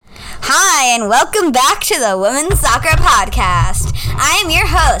and welcome back to the Women's Soccer Podcast. I am your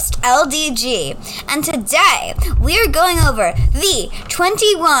host, LDG, and today we are going over the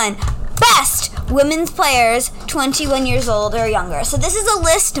 21 best women's players 21 years old or younger. So this is a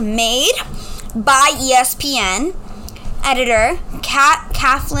list made by ESPN, editor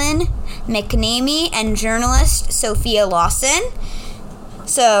Kathleen McNamee, and journalist Sophia Lawson.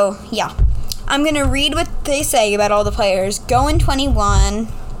 So, yeah. I'm going to read what they say about all the players going 21.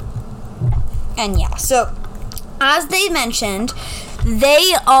 And yeah, so as they mentioned,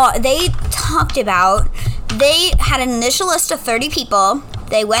 they talked about, they had an initial list of 30 people.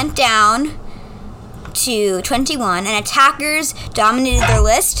 They went down to 21, and attackers dominated their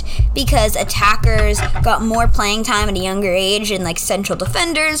list because attackers got more playing time at a younger age than like central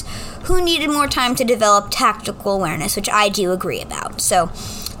defenders who needed more time to develop tactical awareness, which I do agree about. So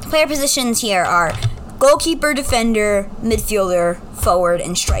the player positions here are goalkeeper, defender, midfielder, forward,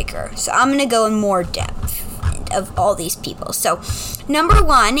 and striker. So I'm going to go in more depth of all these people. So number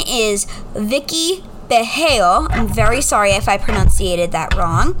 1 is Vicky Beheo. I'm very sorry if I pronunciated that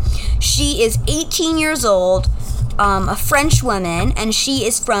wrong. She is 18 years old, a French woman, and she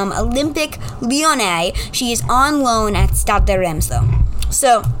is from Olympique Lyonnais. She is on loan at Stade de Reims, though.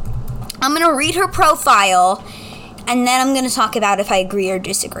 So I'm going to read her profile, and then I'm going to talk about if I agree or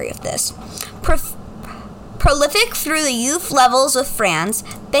disagree with this. Prolific through the youth levels of France,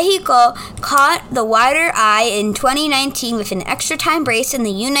 Beheko caught the wider eye in 2019 with an extra-time brace in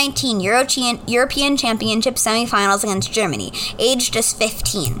the U19 European Championship semifinals against Germany, aged just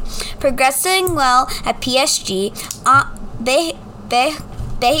 15. Progressing well at PSG,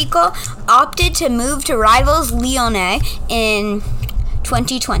 Beheko opted to move to rivals Lyonnais in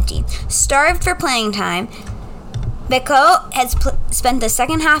 2020. Starved for playing time, Beheko has spent the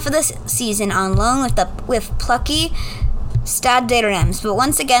second half of the season on loan with plucky Stade de Reims, but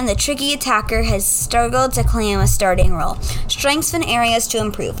once again, the tricky attacker has struggled to claim a starting role. Strengths and areas to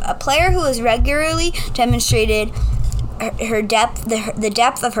improve. A player who has regularly demonstrated her depth, the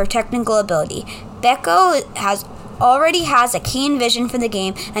depth of her technical ability. Beheko already has a keen vision for the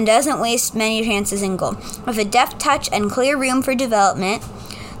game and doesn't waste many chances in goal. With a deft touch and clear room for development,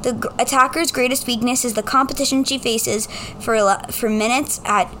 the attacker's greatest weakness is the competition she faces for minutes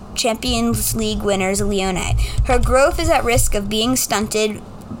at Champions League winners Lyonnais. Her growth is at risk of being stunted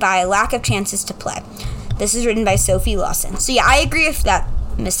by lack of chances to play. This is written by Sophie Lawson. So yeah, I agree with that,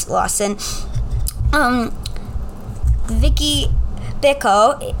 Miss Lawson. Vicky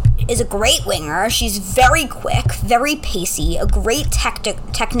Beheko is a great winger. She's very quick, very pacey, a great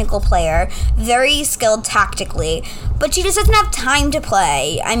technical player, very skilled tactically, but she just doesn't have time to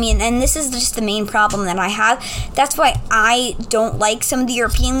play. I mean, and this is just the main problem that I have. That's why I don't like some of the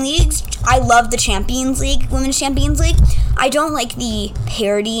European leagues. I love the Champions League, Women's Champions League. I don't like the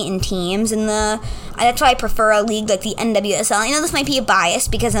parity in teams, and that's why I prefer a league like the NWSL. I know this might be a bias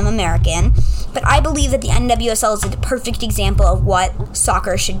because I'm American, but I believe that the NWSL is a perfect example of what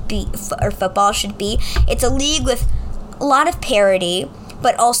soccer should be, or football should be. It's a league with a lot of parity,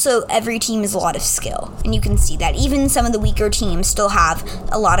 but also every team has a lot of skill. And you can see that. Even some of the weaker teams still have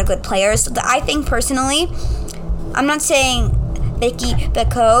a lot of good players. So I think personally, I'm not saying Vicky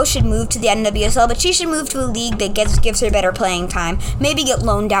Beheko should move to the NWSL, but she should move to a league that gives her better playing time. Maybe get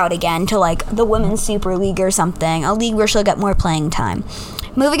loaned out again to like the Women's Super League or something. A league where she'll get more playing time.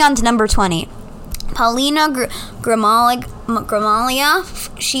 Moving on to number 20. Paulina Gramalia.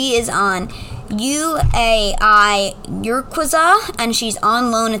 She is on UAI Urquiza, and she's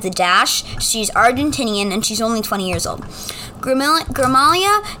on loan at the Dash. She's Argentinian, and she's only 20 years old.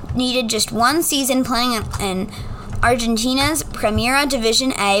 Gramalia needed just one season playing in Argentina's Primera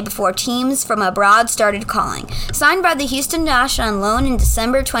Division A before teams from abroad started calling. Signed by the Houston Dash on loan in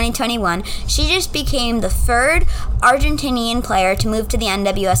December 2021, she just became the third Argentinian player to move to the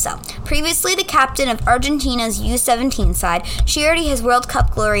NWSL. Previously the captain of Argentina's U17 side, she already has World Cup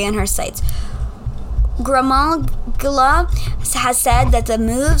glory in her sights. Gramaglia has said that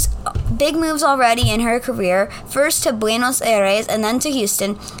big moves already in her career, first to Buenos Aires and then to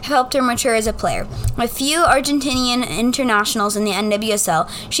Houston, have helped her mature as a player. With few Argentinian internationals in the NWSL,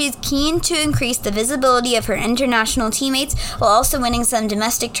 she is keen to increase the visibility of her international teammates while also winning some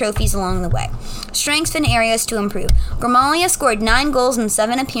domestic trophies along the way. Strengths and areas to improve. Gramalia scored 9 goals in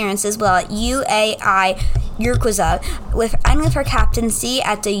 7 appearances while at UAI with her captaincy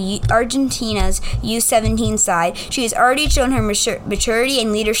at the Argentina's U17 side, she has already shown her maturity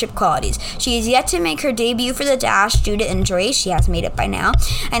and leadership qualities. She is yet to make her debut for the dash due to injury. She has made it by now,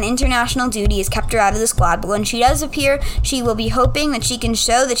 and international duty has kept her out of the squad, but when she does appear, she will be hoping that she can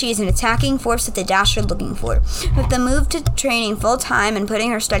show that she is an attacking force that the Dash are looking for. With the move to training full-time and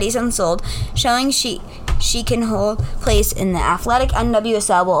putting her studies on hold, showing she can hold place in the athletic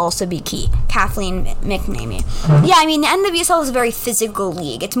NWSL will also be key. Kathleen McNamee. Yeah, I mean, the NWSL is a very physical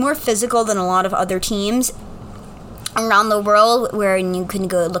league. It's more physical than a lot of other teams around the world, where you can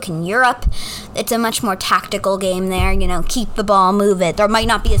go look in Europe. It's a much more tactical game there. Keep the ball, move it. There might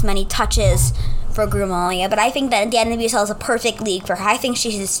not be as many touches for Grimaldi, but I think that the NWSL is a perfect league for her. I think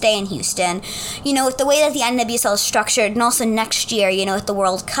she should stay in Houston. With the way that the NWSL is structured, and also next year, with the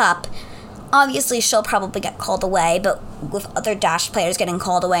World Cup, obviously she'll probably get called away, but with other Dash players getting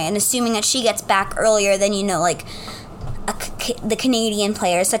called away, and assuming that she gets back earlier than, the Canadian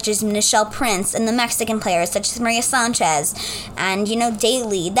players such as Michelle Prince, and the Mexican players such as Maria Sanchez and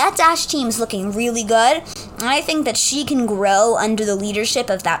Daly, that Dash team's looking really good, and I think that she can grow under the leadership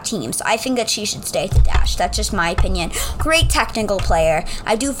of that team. So I think that she should stay at the Dash. That's just my opinion. Great technical player.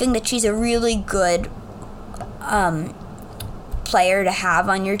 I do think that she's a really good player to have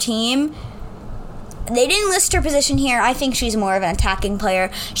on your team. They didn't list her position here. I think she's more of an attacking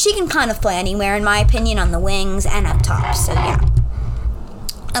player. She can kind of play anywhere, in my opinion, on the wings and up top. So, yeah.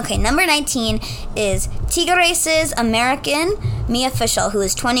 Okay, number 19 is Tigres' American Mia Fishel, who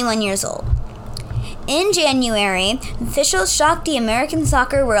is 21 years old. In January, Fishel shocked the American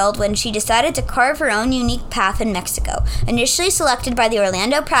soccer world when she decided to carve her own unique path in Mexico. Initially selected by the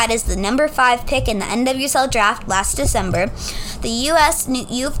Orlando Pride as the number 5 pick in the NWSL draft last December, the U.S.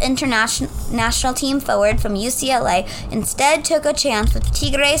 Youth International team forward from UCLA instead took a chance with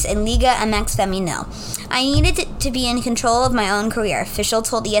Tigres and Liga MX Femenil. I needed to be in control of my own career, Fishel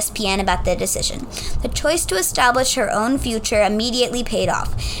told ESPN about the decision. The choice to establish her own future immediately paid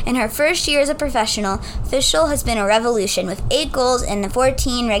off. In her first year as a professional, Fishel has been a revolution with 8 goals and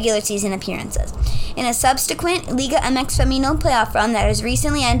 14 regular season appearances. In a subsequent Liga MX Femenil playoff run that has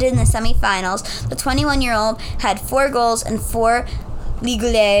recently ended in the semifinals, the 21-year-old had 4 goals and 4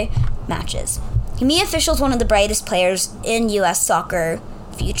 Ligue matches. Mia Fishel is one of the brightest players in U.S. soccer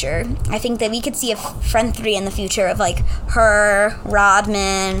future. I think that we could see a front three in the future of her,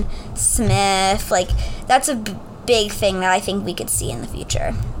 Rodman, Smith. That's a big thing that I think we could see in the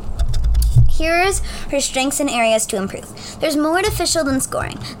future. Here's her strengths and areas to improve. There's more to Fishel than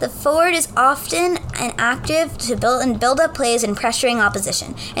scoring. The forward is often and active to build up plays and pressuring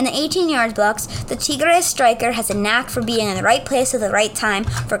opposition. In the 18-yard box, the Tigres striker has a knack for being in the right place at the right time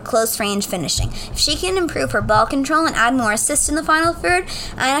for close-range finishing. If she can improve her ball control and add more assists in the final third,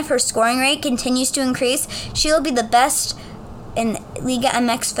 and if her scoring rate continues to increase, she'll be the best in Liga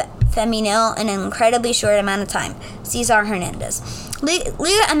MX Femenil in an incredibly short amount of time. Cesar Hernandez. Liga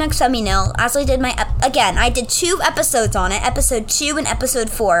MX Femenil, as I did I did 2 episodes on it, episode 2 and episode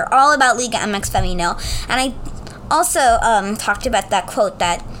 4, all about Liga MX Femenil, and I also talked about that quote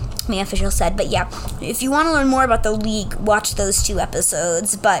that Mia Fishel said, but yeah, if you want to learn more about the league, watch those 2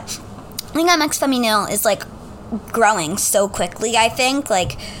 episodes, but Liga MX Femenil is, growing so quickly, I think,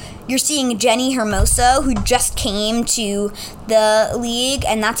 you're seeing Jenny Hermoso, who just came to the league,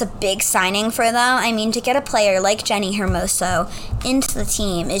 and that's a big signing for them. I mean, to get a player like Jenny Hermoso into the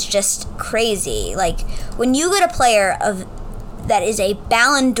team is just crazy. When you get a player that is a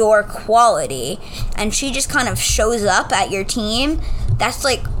Ballon d'Or quality, and she just kind of shows up at your team, that's,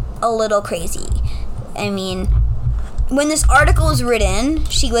 a little crazy. I mean, when this article was written,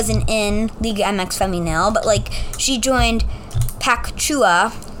 she wasn't in Liga MX Femenil, but, she joined Pac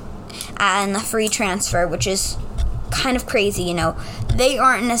Chua and the free transfer, which is kind of crazy, They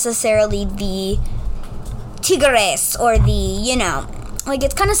aren't necessarily the Tigres or the,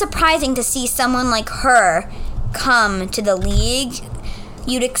 it's kind of surprising to see someone like her come to the league.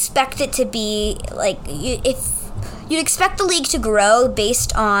 You'd expect it to be, you'd expect the league to grow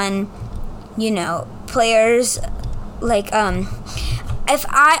based on, players if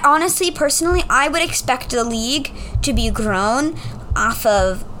I, honestly, personally, I would expect the league to be grown off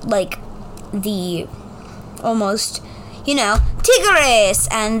of, the almost, Tigres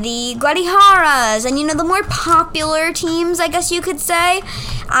and the Guadalajara's and, the more popular teams, I guess you could say.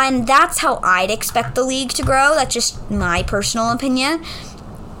 And that's how I'd expect the league to grow. That's just my personal opinion.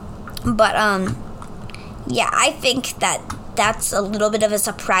 But, yeah, I think that's a little bit of a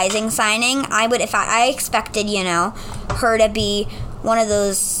surprising signing. I expected, her to be one of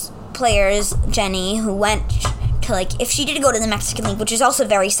those players, Jenny, who went to, like, if she did go to the Mexican League, which is also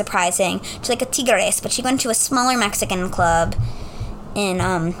very surprising, to, like, a Tigres, but she went to a smaller Mexican club in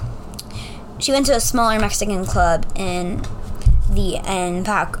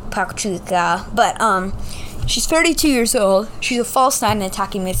Pachuca, but she's 32 years old. She's a false nine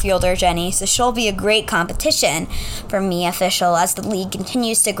attacking midfielder, Jenny, so she'll be a great competition for Mia Fischel as the league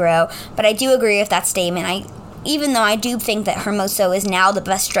continues to grow. But I do agree with that statement. Even though I do think that Hermoso is now the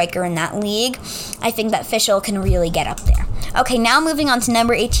best striker in that league, I think that Fischel can really get up there. Okay, now moving on to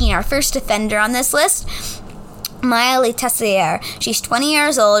number 18, our first defender on this list, Maya Le Tessier. She's 20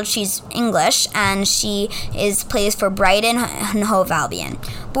 years old, she's English, and she plays for Brighton and Hove Albion.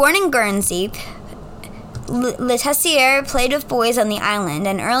 Born in Guernsey, Le Tessier played with boys on the island,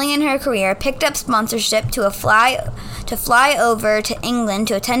 and early in her career picked up sponsorship to fly over to England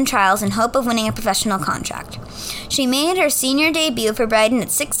to attend trials in hope of winning a professional contract. She made her senior debut for Brighton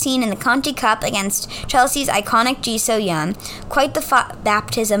at 16 in the Conti Cup against Chelsea's iconic Ji So-yeon, quite the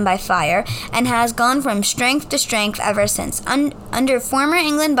baptism by fire, and has gone from strength to strength ever since. Under former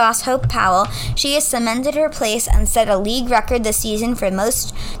England boss Hope Powell, she has cemented her place and set a league record this season for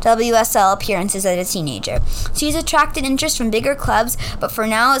most WSL appearances as a teenager. She's attracted interest from bigger clubs, but for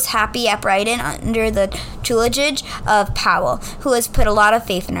now is happy at Brighton under the tutelage of Powell, who has put a lot of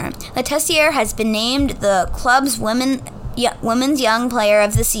faith in her. Le Tessier has been named the club's Women's Young Player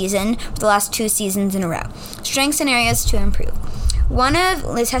of the Season for the last 2 seasons in a row. Strengths and areas to improve. One of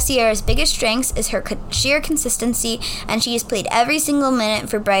Le Tessier's biggest strengths is her sheer consistency, and she has played every single minute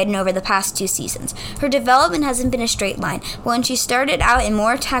for Brighton over the past 2 seasons. Her development hasn't been a straight line, but when she started out in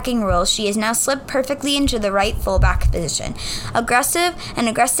more attacking roles, she has now slipped perfectly into the right fullback position. Aggressive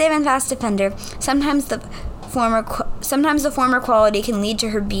and fast defender, sometimes the former quality can lead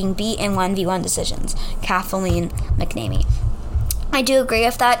to her being beat in 1v1 decisions. Kathleen McNamee. I do agree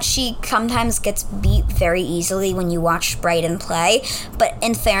with that. She sometimes gets beat very easily when you watch Brighton play, but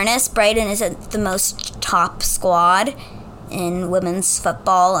in fairness, Brighton isn't the most top squad in women's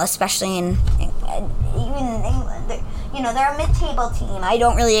football, especially even in England. They're a mid-table team. I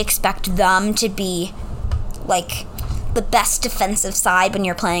don't really expect them to be like the best defensive side when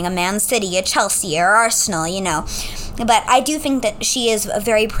you're playing a Man City, a Chelsea, or Arsenal, But I do think that she is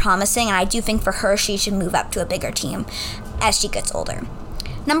very promising, and I do think for her she should move up to a bigger team as she gets older.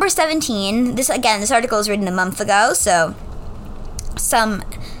 Number 17, this article was written a month ago, so some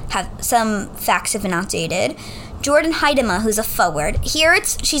facts have been outdated. Jordan Huitema, who's a forward. Here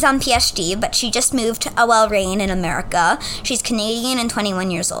she's on PSG, but she just moved to OL Reign in America. She's Canadian and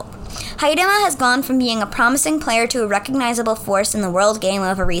 21 years old. Huitema has gone from being a promising player to a recognizable force in the world game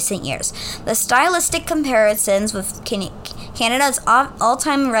over recent years. The stylistic comparisons with Canada's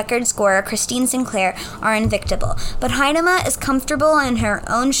all-time record scorer Christine Sinclair are invictable, but Huitema is comfortable in her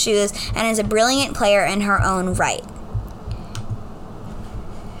own shoes and is a brilliant player in her own right.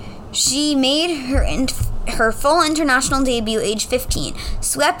 She made her full international debut age 15,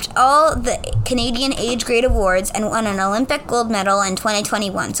 swept all the Canadian age grade awards, and won an Olympic gold medal in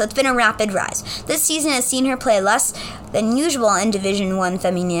 2021, so it's been a rapid rise. This season has seen her play less than usual in Division 1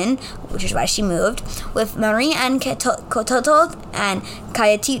 Feminine, which is why she moved, with Marie-Anne Cototo and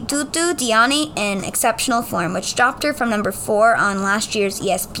Kayatutu Diani in exceptional form, which dropped her from number 4 on last year's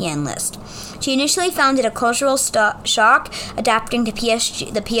ESPN list. She initially found it a cultural shock, adapting to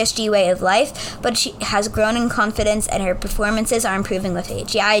the PSG way of life, but she has grown in confidence and her performances are improving with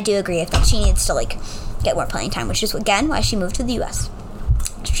age. Yeah, I do agree with that. She needs to get more playing time, which is again why she moved to the US.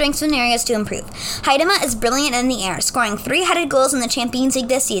 Strengths and areas to improve. Huitema is brilliant in the air, scoring 3 headed goals in the Champions League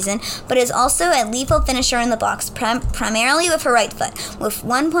this season, but is also a lethal finisher in the box, primarily with her right foot, with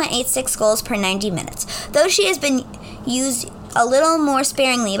 1.86 goals per 90 minutes. Though she has been used a little more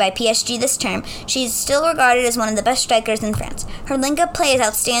sparingly by PSG this term, she is still regarded as one of the best strikers in France. Her link-up play is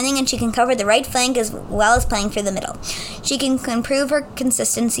outstanding, and she can cover the right flank as well as playing through the middle. She can improve her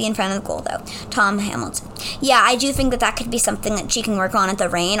consistency in front of the goal, though. Tom Hamilton. Yeah, I do think that could be something that she can work on at the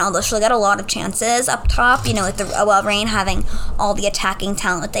Reign, although she'll get a lot of chances up top, with the Reign having all the attacking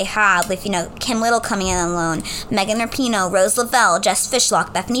talent that they have, with, Kim Little coming in on loan, Megan Rapinoe, Rose Lavelle, Jess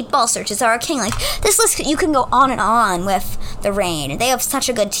Fishlock, Bethany Balser, Chisara King. This list, you can go on and on with the Reign. They have such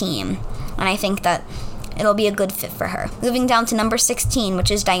a good team, and I think that it'll be a good fit for her. Moving down to number 16,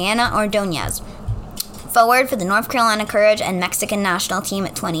 which is Diana Ordonez. forward for the North Carolina Courage and Mexican national team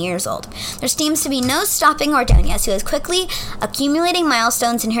at 20 years old. There seems to be no stopping Ordonez, who is quickly accumulating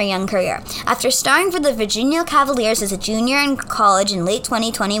milestones in her young career. After starring for the Virginia Cavaliers as a junior in college in late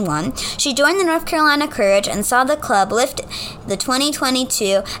 2021, she joined the North Carolina Courage and saw the club lift the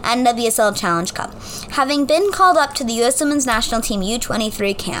 2022 NWSL Challenge Cup, having been called up to the U.S. Women's National Team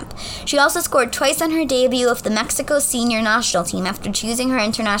U23 camp. She also scored twice on her debut with the Mexico senior national team after choosing her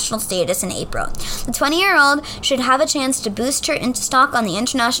international status in April. The 20-year-old should have a chance to boost her stock on the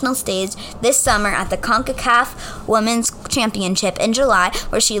international stage this summer at the CONCACAF Women's Championship in July,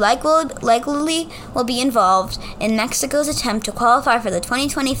 where she likely will be involved in Mexico's attempt to qualify for the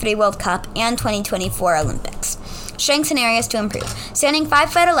 2023 World Cup and 2024 Olympics. Strengths and areas to improve. Standing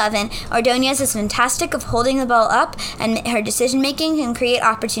 5'11", Ordonez is fantastic of holding the ball up, and her decision-making can create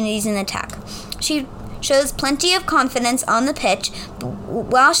opportunities in attack. She shows plenty of confidence on the pitch.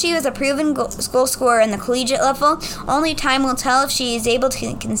 While she was a proven goal scorer in the collegiate level, only time will tell if she is able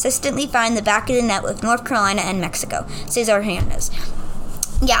to consistently find the back of the net with North Carolina and Mexico. Cesar Hernandez.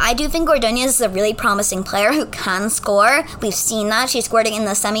 Yeah, I do think Ordonez is a really promising player who can score. We've seen that. She scored in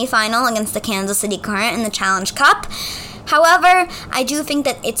the semifinal against the Kansas City Current in the Challenge Cup. However, I do think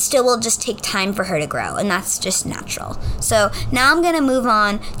that it still will just take time for her to grow, and that's just natural. So now I'm going to move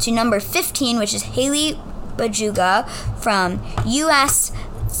on to number 15, which is Haley Bajuga from U.S.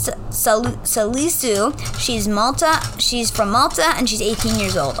 Salisu. She's from Malta, and she's 18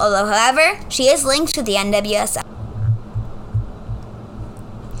 years old. Although, however, she is linked to the NWSL.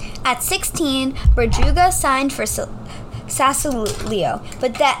 At 16, Bajuga signed for Sassuolo,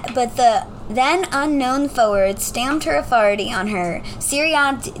 but the then unknown forward stamped her authority on her Serie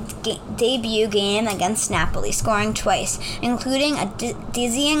A debut game against Napoli, scoring twice, including a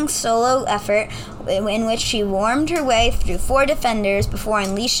dizzying solo effort in which she wormed her way through 4 defenders before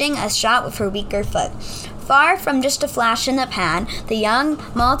unleashing a shot with her weaker foot. Far from just a flash in the pan, the young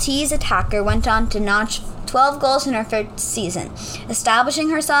Maltese attacker went on to notch 12 goals in her third season, establishing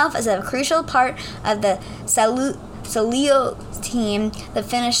herself as a crucial part of the Salisu team that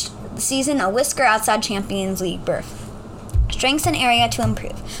finished the season a whisker outside Champions League berth. Strengths and area to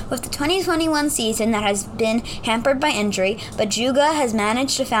improve. With the 2021 season that has been hampered by injury, Bajuga has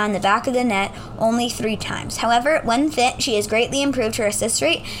managed to find the back of the net only 3 times. However, when fit, she has greatly improved her assist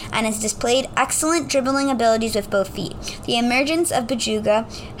rate and has displayed excellent dribbling abilities with both feet. The emergence of Bajuga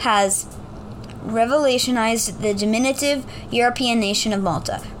has revolutionized the diminutive European nation of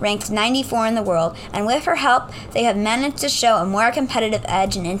Malta, ranked 94 in the world, and with her help, they have managed to show a more competitive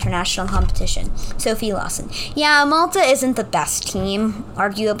edge in international competition. Sophie Lawson. Yeah, Malta isn't the best team,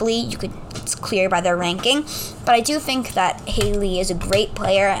 arguably. It's clear by their ranking, but I do think that Haley is a great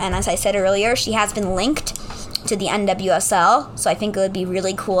player, and as I said earlier, she has been linked to the NWSL, so I think it would be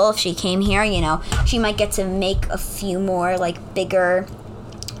really cool if she came here. She might get to make a few more, bigger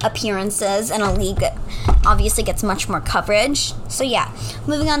appearances in a league that obviously gets much more coverage. So yeah,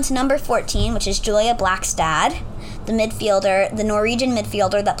 moving on to number 14, which is Julia Blackstad, the Norwegian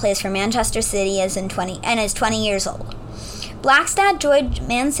midfielder that plays for Manchester City is 20 years old. Blackstad joined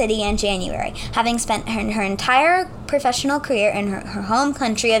Man City in January, having spent her entire professional career in her home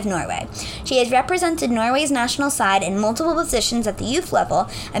country of Norway. She has represented Norway's national side in multiple positions at the youth level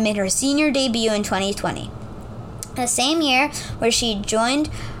and made her senior debut in 2020. The same year, where she joined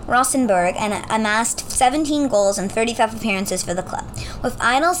Rosenborg and amassed 17 goals and 35 appearances for the club. With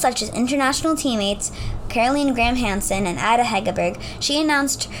idols such as international teammates Caroline Graham-Hansen and Ada Hegerberg, she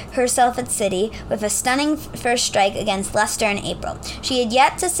announced herself at City with a stunning first strike against Leicester in April. She had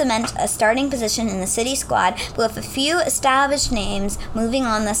yet to cement a starting position in the City squad, but with a few established names moving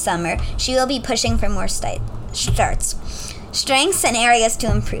on this summer, she will be pushing for more starts. Strengths and areas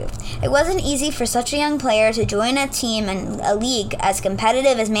to improve. It wasn't easy for such a young player to join a team and a league as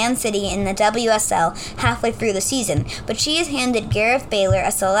competitive as Man City in the WSL halfway through the season, but she has handed Gareth Baylor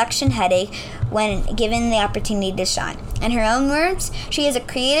a selection headache when given the opportunity to shine. In her own words, she is a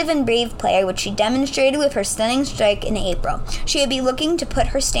creative and brave player, which she demonstrated with her stunning strike in April. She would be looking to put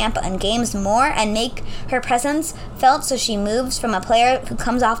her stamp on games more and make her presence felt, so she moves from a player who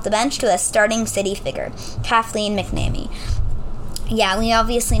comes off the bench to a starting City figure. Kathleen McNamee. Yeah, we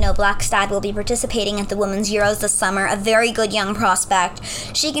obviously know Blackstad will be participating at the Women's Euros this summer, a very good young prospect.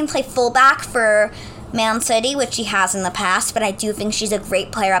 She can play fullback for Man City, which she has in the past, but I do think she's a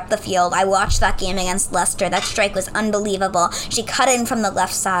great player up the field. I watched that game against Leicester. That strike was unbelievable. She cut in from the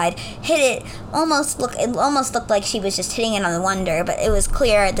left side, hit it, it almost looked like she was just hitting it on the wonder, but it was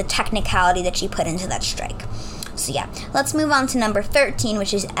clear the technicality that she put into that strike. So yeah, let's move on to number 13,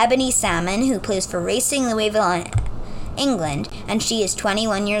 which is Ebony Salmon, who plays for Racing Louisville in England, and she is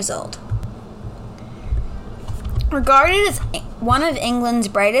 21 years old. Regarded as one of England's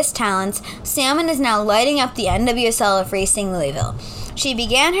brightest talents, Salmon is now lighting up the NWSL of Racing Louisville. She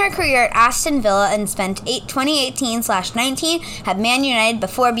began her career at Aston Villa and spent 2018-19 at Man United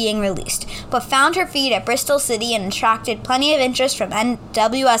before being released, but found her feet at Bristol City and attracted plenty of interest from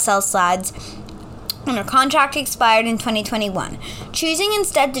NWSL sides when her contract expired in 2021. Choosing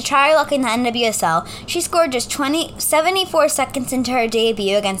instead to try her luck in the NWSL, she scored just 74 seconds into her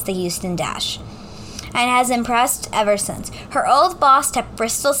debut against the Houston Dash, and has impressed ever since. Her old boss at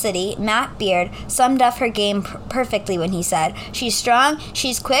Bristol City, Matt Beard, summed up her game perfectly when he said, "She's strong,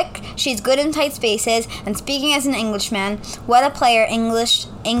 she's quick, she's good in tight spaces, and speaking as an Englishman, what a player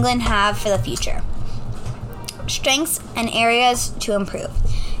England have for the future." Strengths and areas to improve.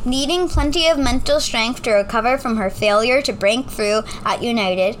 Needing plenty of mental strength to recover from her failure to break through at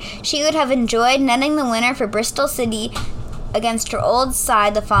United, she would have enjoyed netting the winner for Bristol City against her old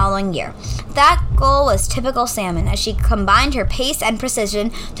side the following year. That goal was typical Salmon, as she combined her pace and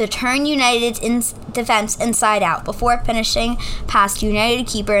precision to turn United's defense inside out before finishing past United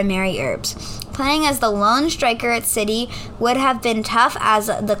keeper Mary Earps. Playing as the lone striker at City would have been tough, as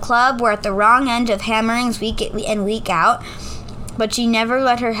the club were at the wrong end of hammerings week in week out, but she never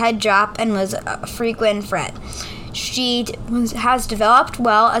let her head drop and was a frequent threat. She has developed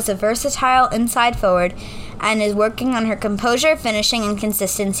well as a versatile inside forward and is working on her composure, finishing, and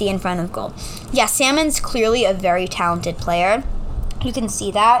consistency in front of goal. Yeah, Salmon's clearly a very talented player. You can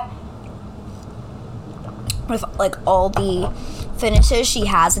see that with all the finishes she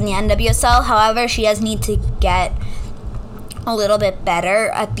has in the NWSL. However, she does need to get a little bit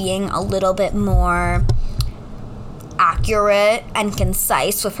better at being a little bit more accurate and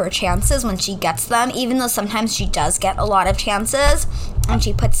concise with her chances when she gets them, even though sometimes she does get a lot of chances and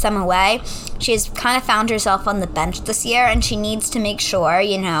she puts them away. She has kind of found herself on the bench this year, and she needs to make sure,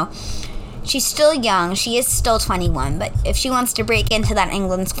 she's still young. She is still 21, but if she wants to break into that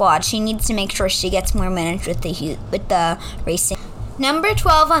England squad, she needs to make sure she gets more minutes with the Racing. Number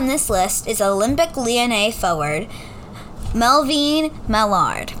 12 on this list is Olympic Lyonnais forward Melvine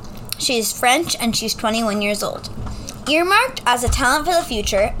Mellard. She's French and she's 21 years old. Earmarked as a talent for the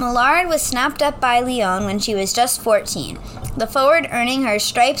future, Mellard was snapped up by Lyon when she was just 14, the forward earning her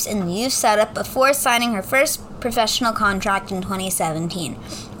stripes in the youth setup before signing her first professional contract in 2017.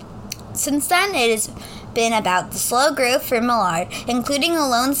 Since then, it has been about the slow growth for Mellard, including a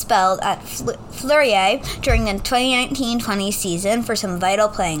loan spell at Fleurier during the 2019-20 season for some vital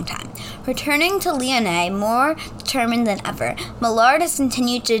playing time. Returning to Lyonnais more determined than ever, Mellard has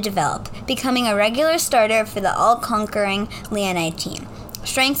continued to develop, becoming a regular starter for the all-conquering Lyonnais team.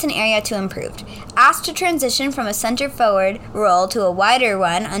 Strengths and area to improve. Asked to transition from a center forward role to a wider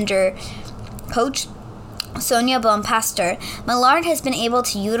one under coach Sonia Bonpastor, Mellard has been able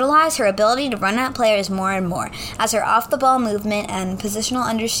to utilize her ability to run at players more and more, as her off-the-ball movement and positional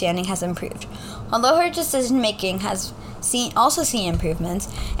understanding has improved. Although her decision-making has also seen improvements,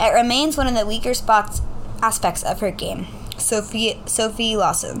 it remains one of the weaker aspects of her game. Sophie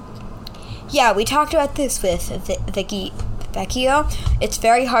Lawson. Yeah, we talked about this with Vicky Vecchio. It's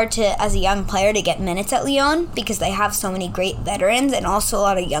very hard as a young player to get minutes at Lyon because they have so many great veterans and also a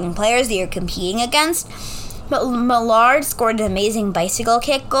lot of young players that you're competing against. But Mellard scored an amazing bicycle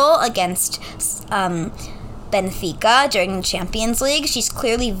kick goal against Benfica during the Champions League. She's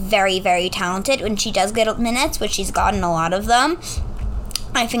clearly very, very talented when she does get minutes, which she's gotten a lot of them.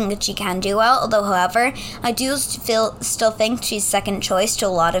 I think that she can do well, although, however, I do still think she's second choice to a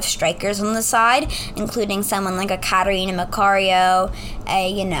lot of strikers on the side, including someone like a Caterina Macario,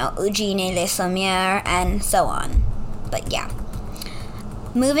 Eugenie Le Sommier, and so on. But yeah.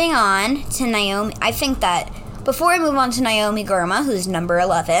 Moving on to Naomi, I think that before I move on to Naomi Girma, who's number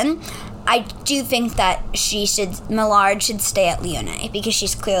 11, I do think that Mellard should stay at Lyonnais because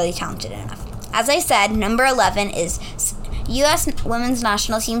she's clearly talented enough. As I said, number 11 is U.S. Women's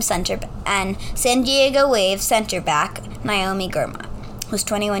National Team center and San Diego Wave center back Naomi Girma, who's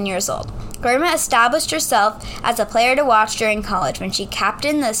 21 years old. Girma established herself as a player to watch during college when she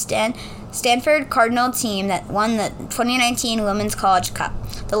captained the Stanford Cardinal team that won the 2019 Women's College Cup.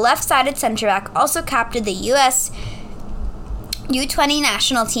 The left-sided center back also captained the U.S. U20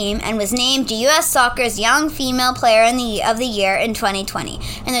 national team and was named U.S. Soccer's Young Female Player of the Year in 2020.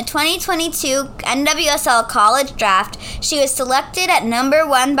 In the 2022 NWSL College Draft, she was selected at number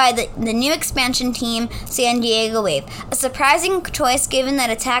 1 by the new expansion team, San Diego Wave, a surprising choice given that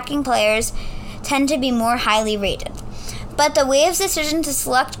attacking players tend to be more highly rated. But the Wave's decision to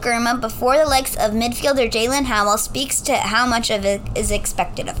select Girma before the likes of midfielder Jalen Howell speaks to how much of it is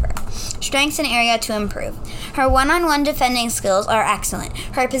expected of her. Strengths and area to improve. Her one-on-one defending skills are excellent.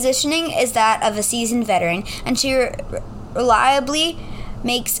 Her positioning is that of a seasoned veteran, and she reliably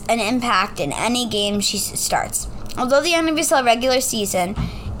makes an impact in any game she starts. Although the NWSL regular season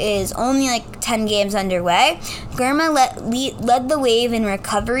is only 10 games underway, Girma led the Wave in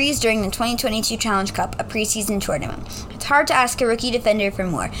recoveries during the 2022 Challenge Cup, a preseason tournament. It's hard to ask a rookie defender for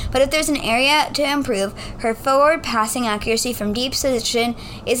more, but if there's an area to improve, her forward passing accuracy from deep position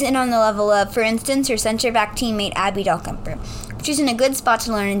isn't on the level of, for instance, her center-back teammate Abby Dahlkemper. She's in a good spot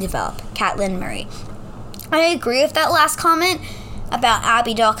to learn and develop. Caitlin Murray. I agree with that last comment about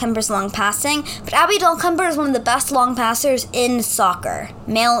Abby Dahlkemper's long passing, but Abby Dahlkemper is one of the best long passers in soccer,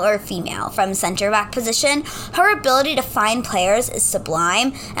 male or female, from center-back position. Her ability to find players is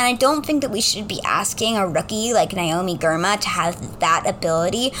sublime, and I don't think that we should be asking a rookie like Naomi Girma to have that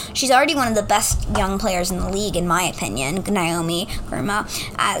ability. She's already one of the best young players in the league, in my opinion, Naomi Girma.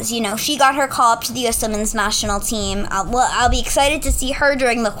 As you know, she got her call up to the U.S. Women's National Team. I'll be excited to see her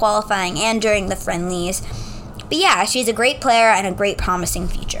during the qualifying and during the friendlies. But yeah, she's a great player and a great promising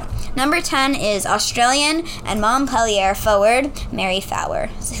future. Number 10 is Australian and Montpellier forward Mary Fowler,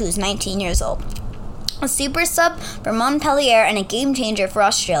 who's 19 years old. A super sub for Montpellier and a game changer for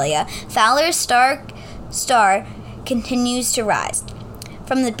Australia, Fowler's star continues to rise.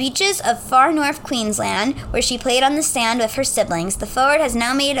 From the beaches of far north Queensland, where she played on the sand with her siblings, the forward has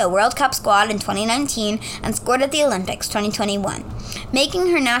now made a World Cup squad in 2019 and scored at the Olympics 2021.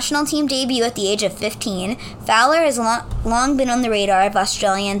 Making her national team debut at the age of 15, Fowler has long been on the radar of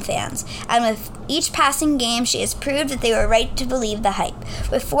Australian fans, and with each passing game, she has proved that they were right to believe the hype.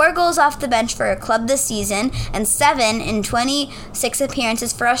 With 4 goals off the bench for her club this season and 7 in 26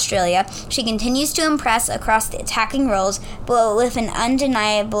 appearances for Australia, she continues to impress across the attacking roles, but with an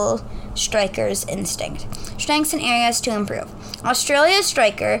undeniable striker's instinct. Strengths and areas to improve. Australia's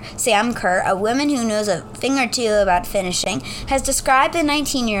striker, Sam Kerr, a woman who knows a thing or two about finishing, has described the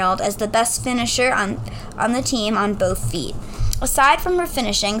 19-year-old as the best finisher on the team on both feet. Aside from her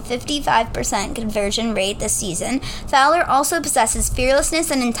finishing 55% conversion rate this season, Fowler also possesses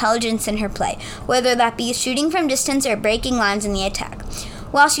fearlessness and intelligence in her play, whether that be shooting from distance or breaking lines in the attack.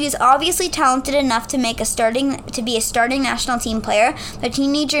 While she is obviously talented enough to be a starting national team player, the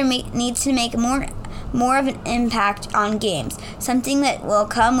teenager needs to make more of an impact on games, something that will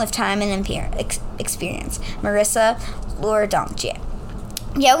come with time and experience. Marissa Lourdantier.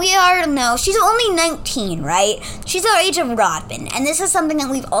 Yeah, we already know she's only 19, right? She's our age of Rodman, and this is something that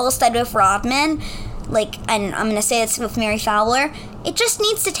we've all said with Rodman, and I'm going to say this with Mary Fowler. It just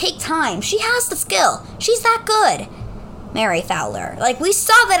needs to take time. She has the skill. She's that good. Mary Fowler. We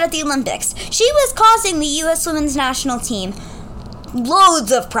saw that at the Olympics. She was causing the U.S. Women's National Team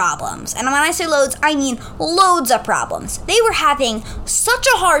loads of problems. And when I say loads, I mean loads of problems. They were having such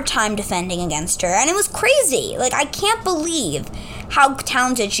a hard time defending against her, and it was crazy. I can't believe how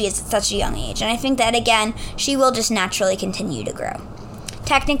talented she is at such a young age. And I think that, again, she will just naturally continue to grow.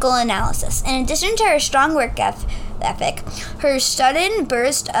 Technical analysis. In addition to her strong work ethic, her sudden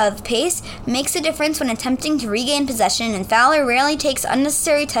burst of pace makes a difference when attempting to regain possession, and Fowler rarely takes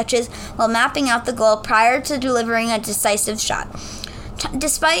unnecessary touches while mapping out the goal prior to delivering a decisive shot.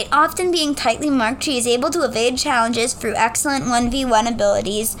 Despite often being tightly marked, she is able to evade challenges through excellent 1v1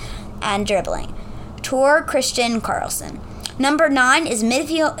 abilities and dribbling. Tor Christian Carlson. Number 9 is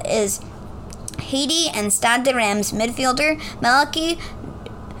Haiti and Stade de Reims midfielder Malaki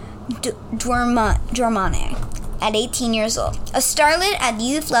Dormane at 18 years old. A starlet at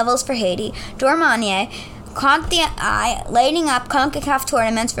youth levels for Haiti, Dormane caught the eye lighting up CONCACAF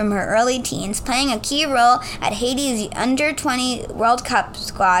tournaments from her early teens, playing a key role at Haiti's Under-20 World Cup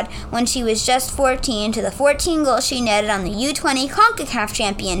squad when she was just 14 to the 14 goals she netted on the U20 CONCACAF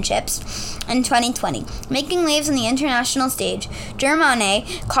Championships in 2020. Making waves on the international stage,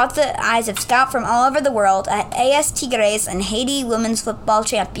 Dormane caught the eyes of scouts from all over the world at AS Tigres and Haiti Women's Football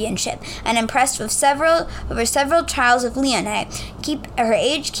Championship, and impressed with several trials with Lyonnais, her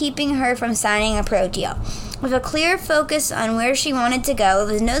age keeping her from signing a pro deal. With a clear focus on where she wanted to go,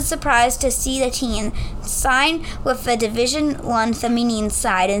 it was no surprise to see the teen sign with the Division I feminine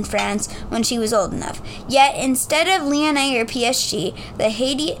side in France when she was old enough. Yet, instead of Lyonnais or PSG,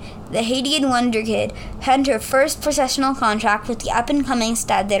 the Haitian wonder kid had her first professional contract with the up-and-coming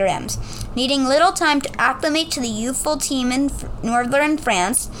Stade de Reims. Needing little time to acclimate to the youthful team in northern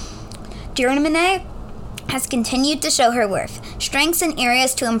France, Dormane has continued to show her worth. Strengths and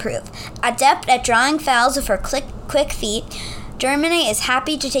areas to improve. Adept at drawing fouls with her quick feet, Germany is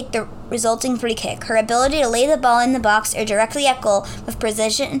happy to take the resulting free kick. Her ability to lay the ball in the box or directly at goal with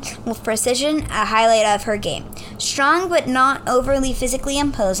precision, a highlight of her game. Strong but not overly physically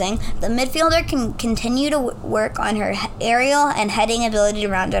imposing, the midfielder can continue to work on her aerial and heading ability to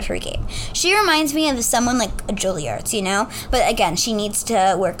round out her game. She reminds me of someone like a Julia Ertz, but again, she needs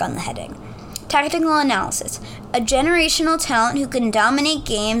to work on the heading. Tactical analysis. A generational talent who can dominate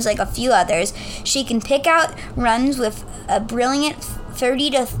games like a few others, she can pick out runs with a brilliant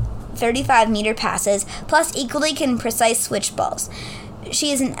 30 to 35 meter passes, plus equally can precise switch balls. She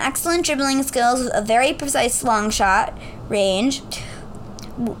has an excellent dribbling skills with a very precise long shot range.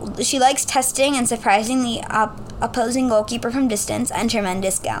 She likes testing and surprising the opposing goalkeeper from distance and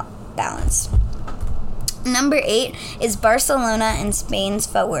tremendous balance. Number 8 is Barcelona and Spain's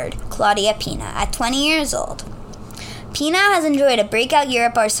forward, Claudia Pina, at 20 years old. Pina has enjoyed a breakout year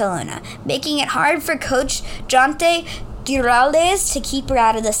at Barcelona, making it hard for coach Jonte Giraldez to keep her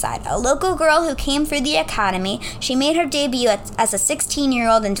out of the side. A local girl who came through the academy, she made her debut as a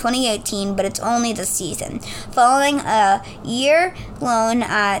 16-year-old in 2018, but it's only this season. Following a year loan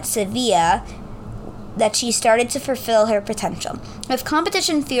at Sevilla, that she started to fulfill her potential. With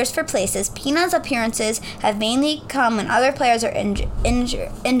competition fierce for places, Pina's appearances have mainly come when other players are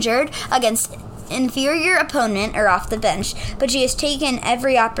injured against inferior opponent or off the bench, but she has taken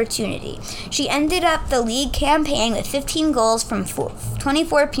every opportunity. She ended up the league campaign with 15 goals from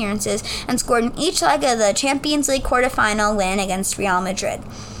 24 appearances and scored in each leg of the Champions League quarterfinal win against Real Madrid.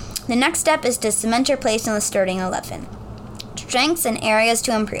 The next step is to cement her place in the starting 11. Strengths and areas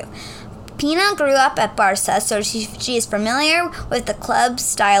to improve. Pina grew up at Barca, so she is familiar with the club's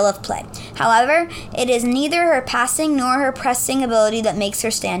style of play. However, it is neither her passing nor her pressing ability that makes her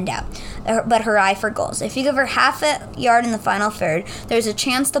stand out, but her eye for goals. If you give her half a yard in the final third, there's a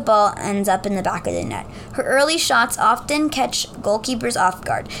chance the ball ends up in the back of the net. Her early shots often catch goalkeepers off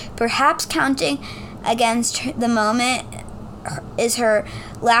guard. Perhaps counting against the moment is her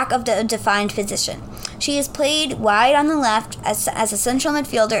lack of a defined position. She has played wide on the left as a central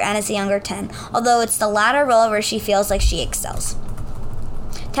midfielder and as a younger 10, although it's the latter role where she feels like she excels.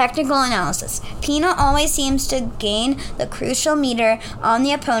 Technical analysis. Pina always seems to gain the crucial meter on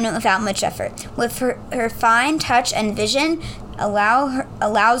the opponent without much effort. With her fine touch and vision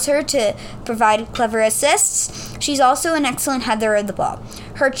allows her to provide clever assists. She's also an excellent header of the ball.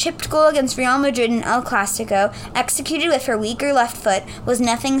 Her chipped goal against Real Madrid in El Clasico, executed with her weaker left foot, was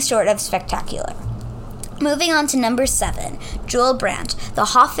nothing short of spectacular. Moving on to number 7, Jules Brandt, the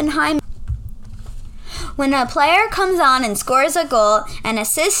Hoffenheim. When a player comes on and scores a goal and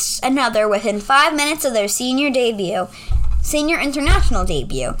assists another within 5 minutes of their senior international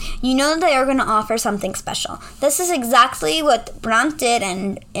debut, you know that they are going to offer something special. This is exactly what Brandt did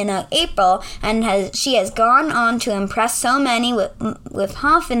in April, and she has gone on to impress so many with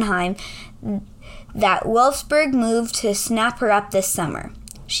Hoffenheim that Wolfsburg moved to snap her up this summer.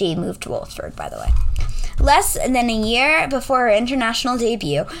 She moved to Wolfsburg, by the way. Less than a year before her international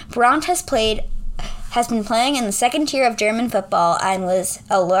debut, Brandt has been playing in the second tier of German football and was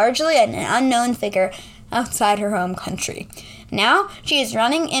largely an unknown figure outside her home country. Now she is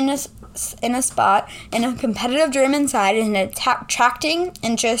running in a spot in a competitive German side and attracting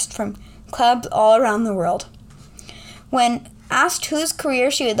interest from clubs all around the world. When asked whose career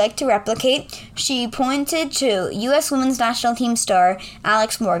she would like to replicate, she pointed to U.S. women's national team star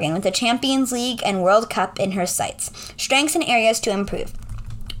Alex Morgan with the Champions League and World Cup in her sights. Strengths and areas to improve.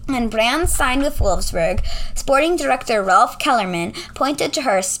 When Brandt signed with Wolfsburg, sporting director Ralph Kellerman pointed to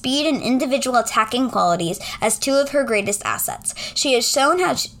her speed and individual attacking qualities as two of her greatest assets. She has shown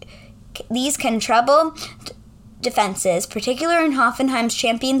how these can trouble defenses, particularly in Hoffenheim's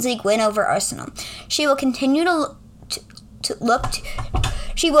Champions League win over Arsenal. She will continue to look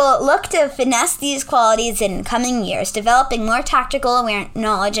to finesse these qualities in coming years, developing more tactical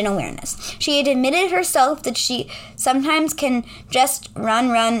knowledge and awareness. She had admitted herself that she sometimes can just run,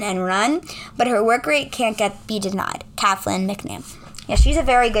 but her work rate can't be denied. Kathleen McNam. Yeah, she's a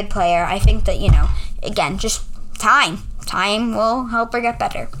very good player. I think that, again, just time. Time will help her get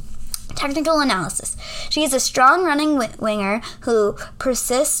better. Technical analysis. She is a strong running winger who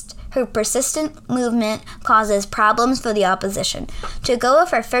her persistent movement causes problems for the opposition. To go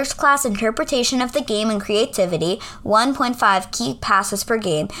with her first-class interpretation of the game and creativity, 1.5 key passes per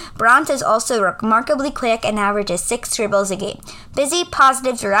game, Brandt is also remarkably quick and averages 6 dribbles a game. Busy,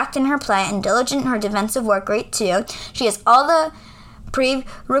 positive, direct in her play, and diligent in her defensive work rate too, she has all the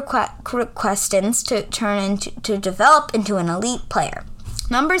prerequisites to develop into an elite player.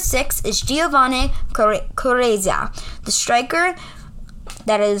 Number 6 is Giovanni Corezia, the striker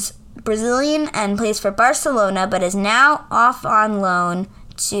that is Brazilian and plays for Barcelona, but is now off on loan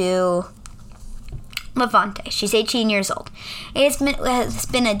to Levante. She's 18 years old. It has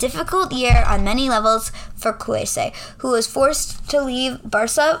been a difficult year on many levels for Cuese, who was forced to leave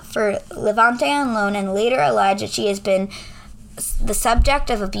Barca for Levante on loan and later alleged that she has been the subject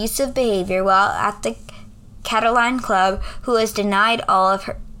of abusive behavior while at the Catalan club, who have denied all of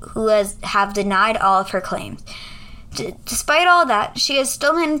her claims. Despite all that, she has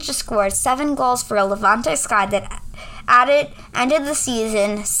still managed to score 7 goals for a Levante side that ended the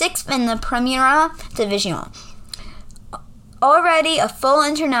season 6th in the Primera Division. Already a full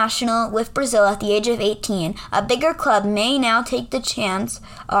international with Brazil at the age of 18, a bigger club may now take the chance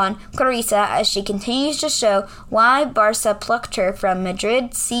on Clarissa as she continues to show why Barca plucked her from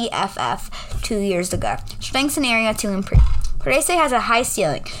Madrid CFF 2 years ago. Strengths and area to improve. Clarissa has a high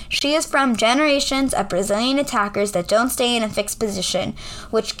ceiling. She is from generations of Brazilian attackers that don't stay in a fixed position,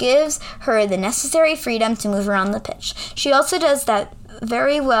 which gives her the necessary freedom to move around the pitch. She also does that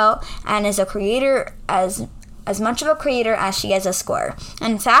very well and is a creator as much of a creator as she is a scorer.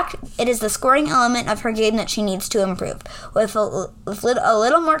 In fact, it is the scoring element of her game that she needs to improve. With a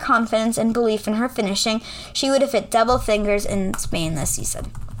little more confidence and belief in her finishing, she would have hit double fingers in Spain this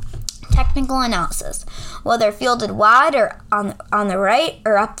season. Technical analysis. Whether fielded wide or on the right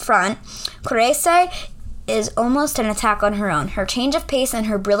or up front, Clarissa is almost an attack on her own. Her change of pace and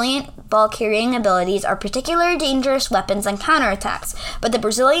her brilliant ball-carrying abilities are particularly dangerous weapons on counterattacks, but the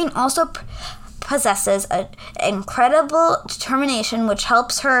Brazilian also possesses an incredible determination which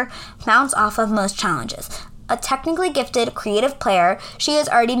helps her bounce off of most challenges. A technically gifted, creative player, she is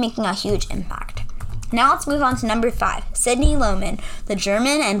already making a huge impact. Now let's move on to number 5, Sydney Lohmann, the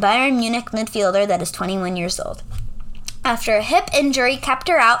German and Bayern Munich midfielder that is 21 years old. After a hip injury kept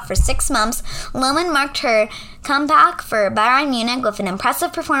her out for 6 months, Lohmann marked her comeback for Bayern Munich with an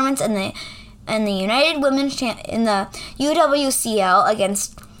impressive performance in the United Women's in the UWCL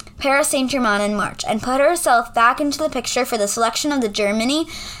against Paris Saint-Germain in March, and put herself back into the picture for the selection of the Germany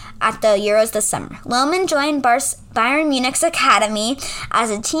at the Euros this summer. Lohmann joined Bayern Munich's academy as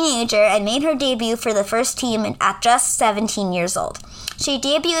a teenager and made her debut for the first team at just 17 years old. She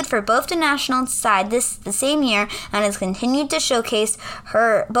debuted for both the national side the same year and has continued to showcase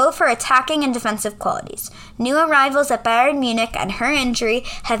both her attacking and defensive qualities. New arrivals at Bayern Munich and her injury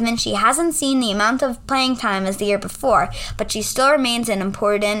have meant she hasn't seen the amount of playing time as the year before, but she still remains an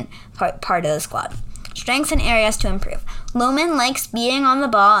important part of the squad. Strengths and areas to improve. Lohmann likes being on the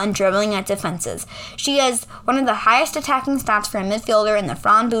ball and dribbling at defenses. She has one of the highest attacking stats for a midfielder in the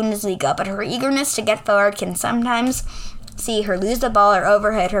Frauen Bundesliga, but her eagerness to get forward can sometimes see her lose the ball or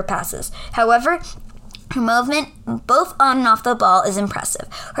overhit her passes. However, her movement, both on and off the ball, is impressive.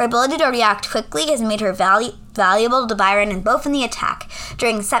 Her ability to react quickly has made her valuable to Bayern in both in the attack,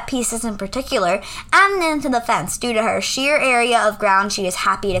 during set pieces in particular, and into the defense due to her sheer area of ground she is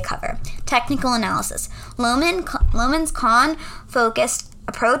happy to cover. Technical analysis. Lohmann's focused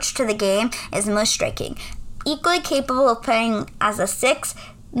approach to the game is most striking. Equally capable of playing as a 6,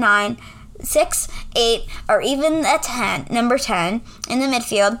 9, 6, 8, or even a 10, number 10 in the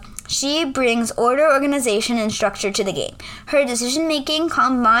midfield, she brings order, organization, and structure to the game. Her decision-making,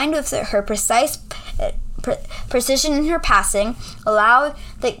 combined with her precise precision in her passing, allow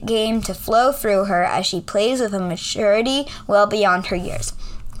the game to flow through her as she plays with a maturity well beyond her years.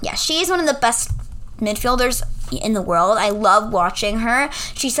 Yeah, she's one of the best midfielders in the world. I love watching her.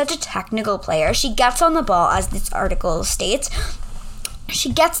 She's such a technical player. She gets on the ball, as this article states. She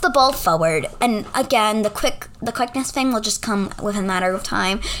gets the ball forward, and again, the quickness thing will just come with a matter of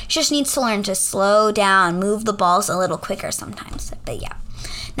time. She just needs to learn to slow down, move the balls a little quicker sometimes. But yeah.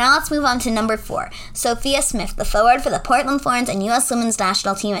 Now let's move on to number 4, Sophia Smith, the forward for the Portland Thorns and U.S. Women's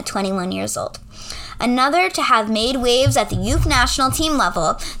National Team at 21 years old. Another to have made waves at the youth national team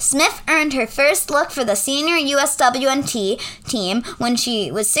level, Smith earned her first look for the senior USWNT team when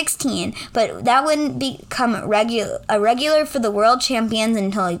she was 16, but that wouldn't become a regular for the world champions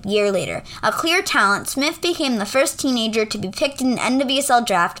until a year later. A clear talent, Smith became the first teenager to be picked in an NWSL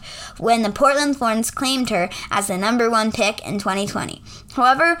draft when the Portland Thorns claimed her as the number 1 pick in 2020.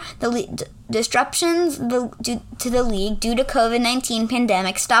 However, the disruptions to the league due to COVID-19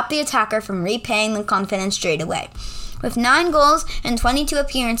 pandemic stopped the attacker from repaying the confidence straight away. With 9 goals and 22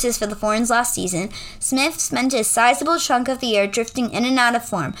 appearances for the Thorns last season, Smith spent a sizable chunk of the year drifting in and out of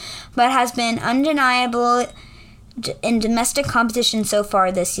form, but has been undeniable in domestic competition so far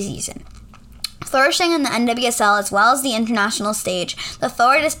this season. Flourishing in the NWSL as well as the international stage, the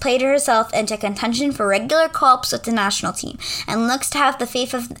forward has played herself into contention for regular call-ups with the national team and looks to have the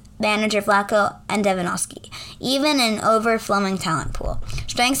faith of manager Vlatko Andonovski, even in an overflowing talent pool.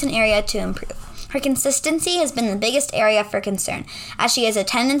 Strengths and area to improve. Her consistency has been the biggest area for concern, as she has a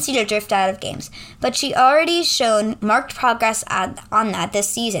tendency to drift out of games, but she already shown marked progress on that this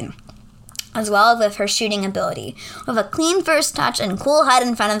season, as well with her shooting ability. With a clean first touch and cool head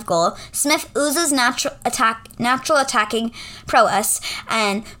in front of goal, Smith oozes natural attacking prowess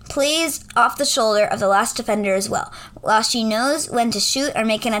and plays off the shoulder of the last defender as well, while she knows when to shoot or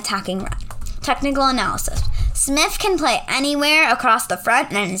make an attacking run. Technical analysis. Smith can play anywhere across the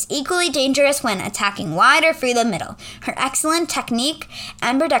front and is equally dangerous when attacking wide or through the middle. Her excellent technique,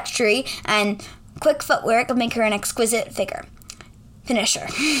 ambidextrosity, and quick footwork make her an exquisite finisher.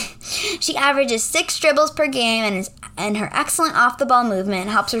 She averages 6 dribbles per game, and her excellent off-the-ball movement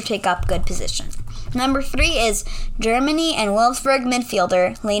helps her take up good positions. Number 3 is Germany and Wolfsburg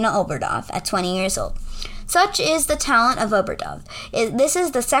midfielder Lena Oberdorf at 20 years old. Such is the talent of Oberdorf. This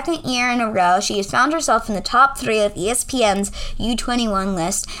is the second year in a row she has found herself in the top 3 of ESPN's U21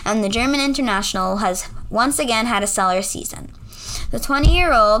 list, and the German international has once again had a stellar season. The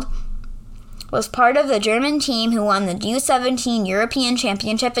 20-year-old was part of the German team who won the U17 European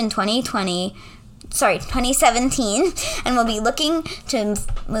Championship in 2017, and will be looking to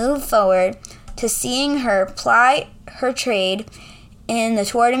move forward to seeing her ply her trade in the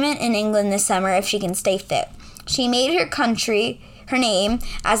tournament in England this summer if she can stay fit. She made her name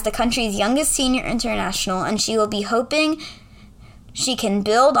as the country's youngest senior international, and she will be hoping she can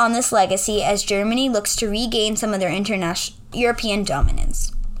build on this legacy as Germany looks to regain some of their European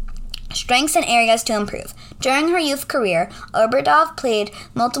dominance. Strengths and areas to improve. During her youth career, Oberdorf played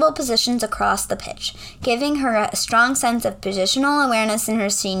multiple positions across the pitch, giving her a strong sense of positional awareness in her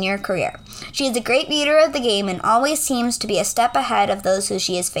senior career. She is a great reader of the game and always seems to be a step ahead of those who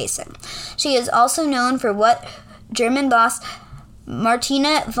she is facing. She is also known for what German boss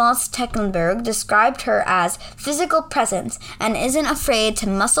Martina Voss-Tecklenburg described her as physical presence and isn't afraid to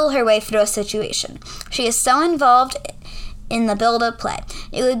muscle her way through a situation. She is so involved in the build-up play.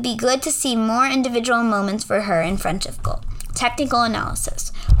 It would be good to see more individual moments for her in front of goal. Technical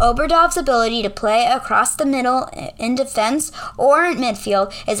analysis. Oberdorf's ability to play across the middle in defense or in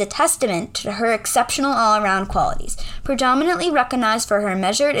midfield is a testament to her exceptional all-around qualities. Predominantly recognized for her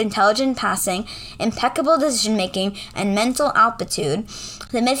measured, intelligent passing, impeccable decision-making, and mental aptitude,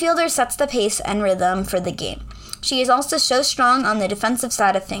 the midfielder sets the pace and rhythm for the game. She is also so strong on the defensive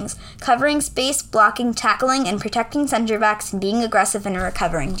side of things, covering space, blocking, tackling, and protecting center backs and being aggressive in her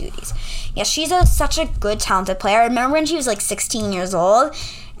recovering duties. Yeah, she's such a good, talented player. I remember when she was 16 years old,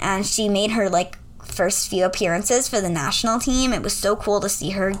 and she made her first few appearances for the national team. It was so cool to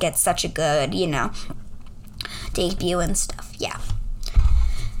see her get such a good, debut and stuff. Yeah.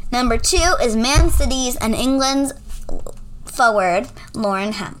 Number 2 is Man City's and England's forward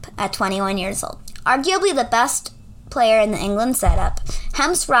Lauren Hemp at 21 years old. Arguably the best player in the England setup,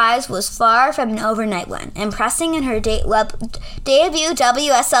 Hemp's rise was far from an overnight one. Impressing in her debut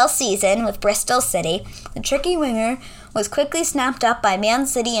WSL season with Bristol City, the tricky winger was quickly snapped up by Man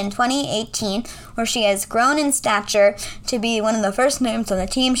City in 2018, where she has grown in stature to be one of the first names on the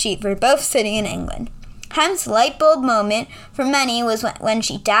team sheet for both City and England. Hemp's light bulb moment for many was when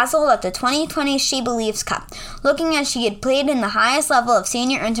she dazzled at the 2020 She Believes Cup, looking as she had played in the highest level of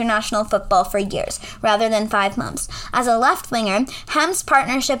senior international football for years, rather than 5 months. As a left winger, Hemp's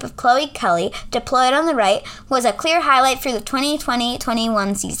partnership with Chloe Kelly, deployed on the right, was a clear highlight for the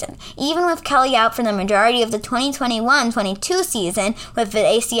 2020-21 season, even with Kelly out for the majority of the 2021-22 season with the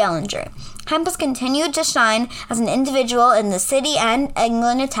ACL injury. Hemp has continued to shine as an individual in the City and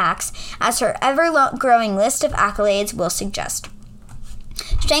England attacks, as her ever-growing list of accolades will suggest.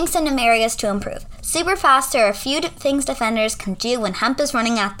 Strengths and areas to improve. Super fast, there are a few things defenders can do when Hemp is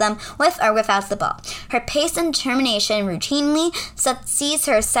running at them with or without the ball. Her pace and determination routinely sees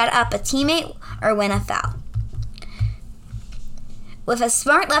her set up a teammate or win a foul. With a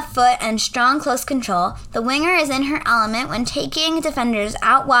smart left foot and strong close control, the winger is in her element when taking defenders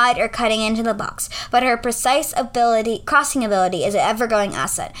out wide or cutting into the box, but her precise crossing ability is an ever-growing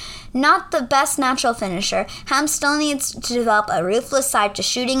asset. Not the best natural finisher, Hemp still needs to develop a ruthless side to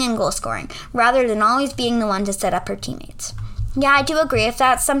shooting and goal scoring, rather than always being the one to set up her teammates. Yeah, I do agree with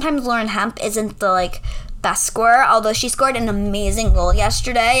that. Sometimes Lauren Hemp isn't the best scorer, although she scored an amazing goal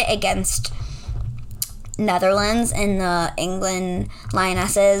yesterday against Netherlands in the England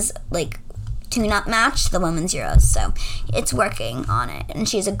Lionesses tune-up match, the Women's Euros. So it's working on it, and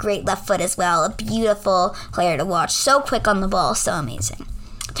she has a great left foot as well. A beautiful player to watch, so quick on the ball, so amazing.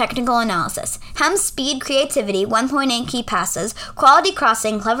 Technical analysis. Hem's speed, creativity, 1.8 key passes, quality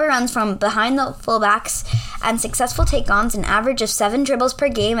crossing, clever runs from behind the fullbacks, and successful take-ons, an average of 7 dribbles per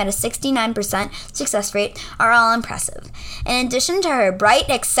game at a 69% success rate, are all impressive. In addition to her bright,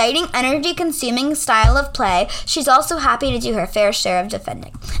 exciting, energy-consuming style of play, she's also happy to do her fair share of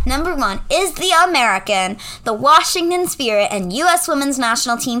defending. Number 1 is the American, the Washington Spirit, and U.S. Women's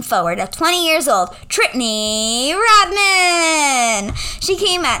National Team forward at 20 years old, Brittany Rodman. She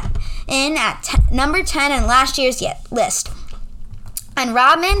came in at number 10 in last year's list. And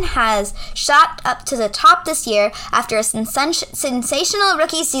Rodman has shot up to the top this year after a sensational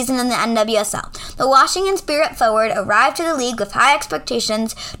rookie season in the NWSL. The Washington Spirit forward arrived to the league with high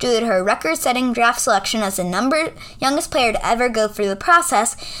expectations due to her record-setting draft selection as the youngest player to ever go through the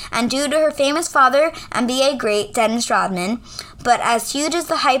process, and due to her famous father, NBA great Dennis Rodman. But as huge as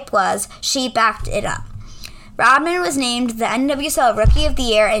the hype was, she backed it up. Rodman was named the NWSL Rookie of the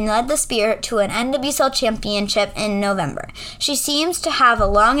Year and led the Spirit to an NWSL championship in November. She seems to have a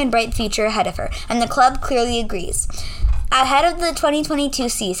long and bright future ahead of her, and the club clearly agrees. Ahead of the 2022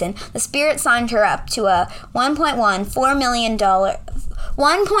 season, the Spirit signed her up to a $1.1 million deal,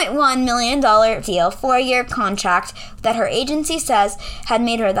 4-year contract that her agency says had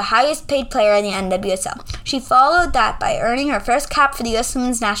made her the highest paid player in the NWSL. She followed that by earning her first cap for the U.S.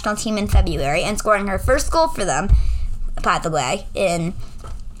 Women's National Team in February and scoring her first goal for them, by the way,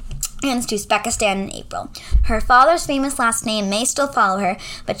 against Uzbekistan in April. Her father's famous last name may still follow her,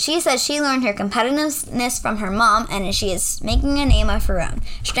 but she says she learned her competitiveness from her mom and she is making a name of her own.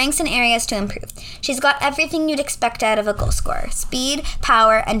 Strengths and areas to improve. She's got everything you'd expect out of a goal scorer: speed,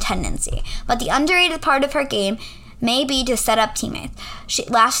 power, and tendency. But the underrated part of her game may be to set up teammates.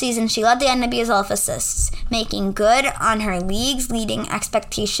 Last season, she led the NWSL of assists, making good on her league's leading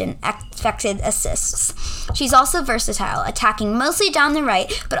expected assists. She's also versatile, attacking mostly down the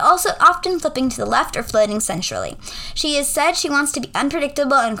right, but also often flipping to the left or floating centrally. She has said she wants to be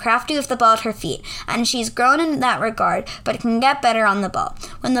unpredictable and crafty with the ball at her feet, and she's grown in that regard, but can get better on the ball.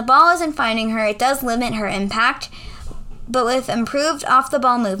 When the ball isn't finding her, it does limit her impact, but with improved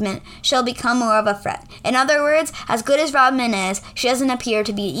off-the-ball movement, she'll become more of a threat. In other words, as good as Rodman is, she doesn't appear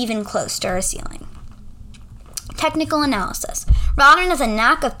to be even close to her ceiling. Technical analysis. Rodman has a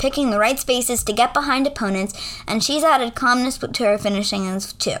knack of picking the right spaces to get behind opponents, and she's added calmness to her finishing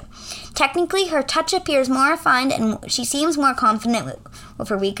too. Technically, her touch appears more refined and she seems more confident with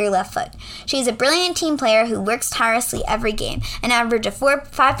her weaker left foot. She is a brilliant team player who works tirelessly every game, an average of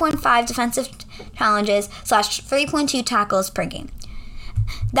 5.5 defensive challenges / 3.2 tackles per game.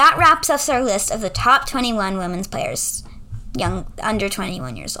 That wraps up our list of the top 21 women's players under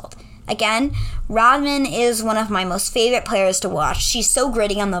 21 years old. Again, Rodman is one of my most favorite players to watch. She's so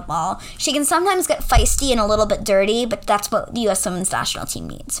gritty on the ball. She can sometimes get feisty and a little bit dirty, but that's what the U.S. Women's National Team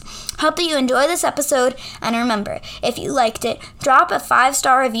needs. Hope that you enjoy this episode, and remember, if you liked it, drop a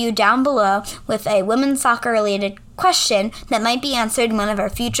 5-star review down below with a women's soccer-related question that might be answered in one of our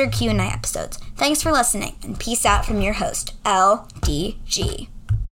future Q&A episodes. Thanks for listening, and peace out from your host, LDG.